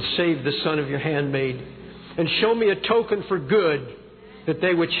and save the son of your handmaid. And show me a token for good, that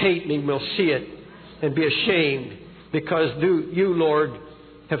they which hate me will see it and be ashamed, because you, Lord,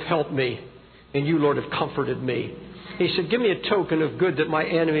 have helped me, and you, Lord, have comforted me. He said, give me a token of good that my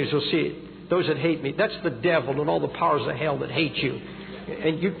enemies will see it. Those that hate me, that's the devil and all the powers of hell that hate you.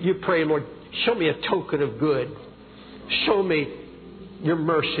 And you pray, Lord, show me a token of good. Show me your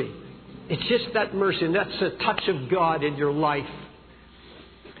mercy. It's just that mercy, and that's a touch of God in your life.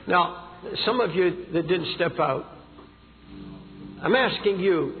 Now, some of you that didn't step out, I'm asking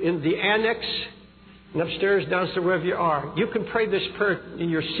you, in the annex and upstairs, downstairs, wherever you are, you can pray this prayer in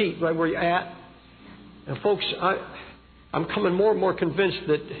your seat right where you're at. And folks, I'm coming more and more convinced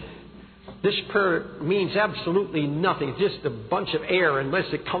that this prayer means absolutely nothing. It's just a bunch of air unless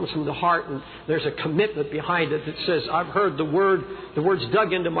it comes from the heart and there's a commitment behind it that says, I've heard the word's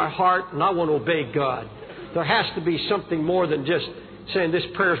dug into my heart and I want to obey God. There has to be something more than just saying this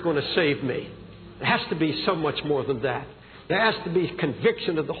prayer is going to save me. There has to be so much more than that. There has to be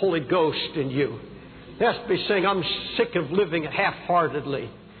conviction of the Holy Ghost in you. There has to be saying, I'm sick of living half-heartedly.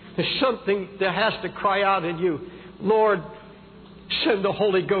 There's something that has to cry out in you. Lord, send the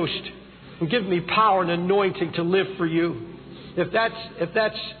Holy Ghost and give me power and anointing to live for you. If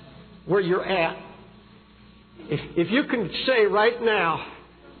that's where you're at, If you can say right now,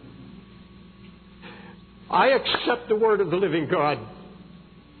 I accept the Word of the living God.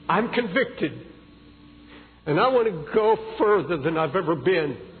 I'm convicted. And I want to go further than I've ever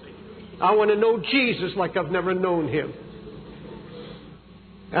been. I want to know Jesus like I've never known Him.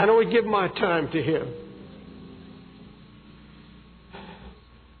 I don't give my time to Him.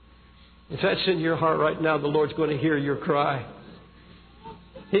 If that's in your heart right now, the Lord's going to hear your cry.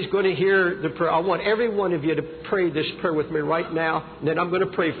 He's going to hear the prayer. I want every one of you to pray this prayer with me right now, and then I'm going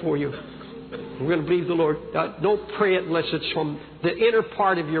to pray for you. I'm going to believe the Lord. Don't pray it unless it's from the inner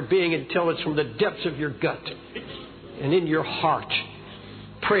part of your being, until it's from the depths of your gut and in your heart.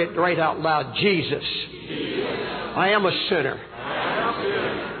 Pray it right out loud. Jesus, I am a sinner.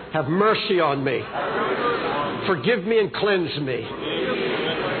 Have mercy on me. Forgive me and cleanse me.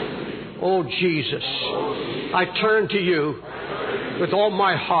 Oh, Jesus, I turn to You with all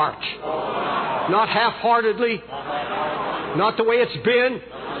my heart. Not half-heartedly. Not the way it's been.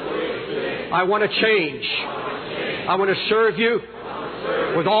 I want to change. I want to serve You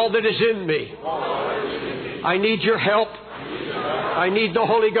with all that is in me. I need Your help. I need the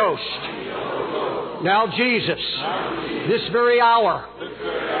Holy Ghost. Now, Jesus, this very hour,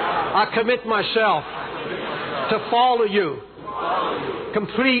 I commit myself to follow You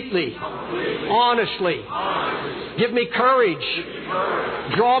completely, honestly. Give me courage.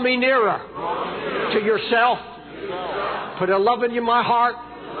 Draw me nearer to Yourself. Put a love in my heart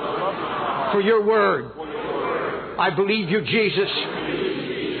for Your Word. I believe You, Jesus,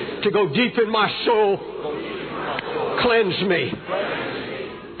 to go deep in my soul. Cleanse me.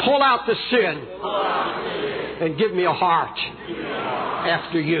 Pull out the sin. And give me a heart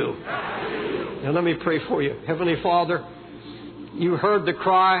after You. Now let me pray for you. Heavenly Father, You heard the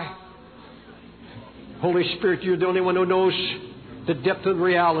cry. Holy Spirit, You're the only one who knows the depth and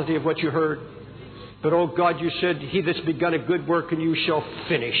reality of what you heard. But, oh God, You said, He that's begun a good work in you shall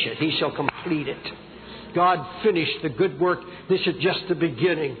finish it. He shall complete it. God, finish the good work. This is just the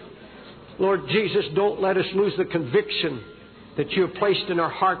beginning. Lord Jesus, don't let us lose the conviction that You have placed in our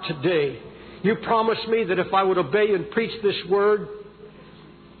heart today. You promised me that if I would obey and preach this word,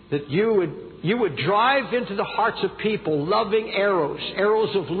 that You would drive into the hearts of people loving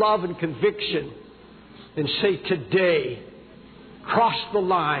arrows of love and conviction, and say, today, cross the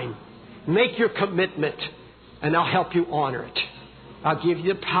line, make your commitment, and I'll help you honor it. I'll give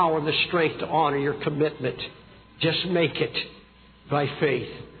you the power and the strength to honor your commitment. Just make it by faith,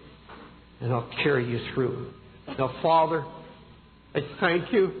 and I'll carry you through. Now, Father, I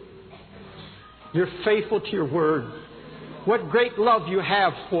thank You. You're faithful to Your Word. What great love You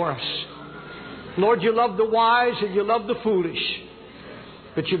have for us. Lord, You love the wise and You love the foolish.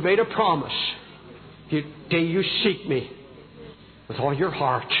 But You made a promise. The day you seek Me with all your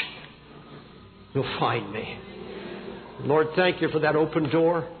heart, you'll find Me. Lord, thank You for that open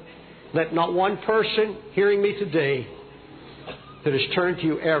door. Let not one person hearing me today that has turned to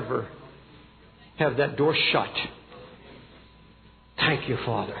You ever have that door shut. Thank You,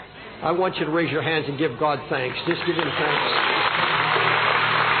 Father. I want you to raise your hands and give God thanks. Just give Him thanks.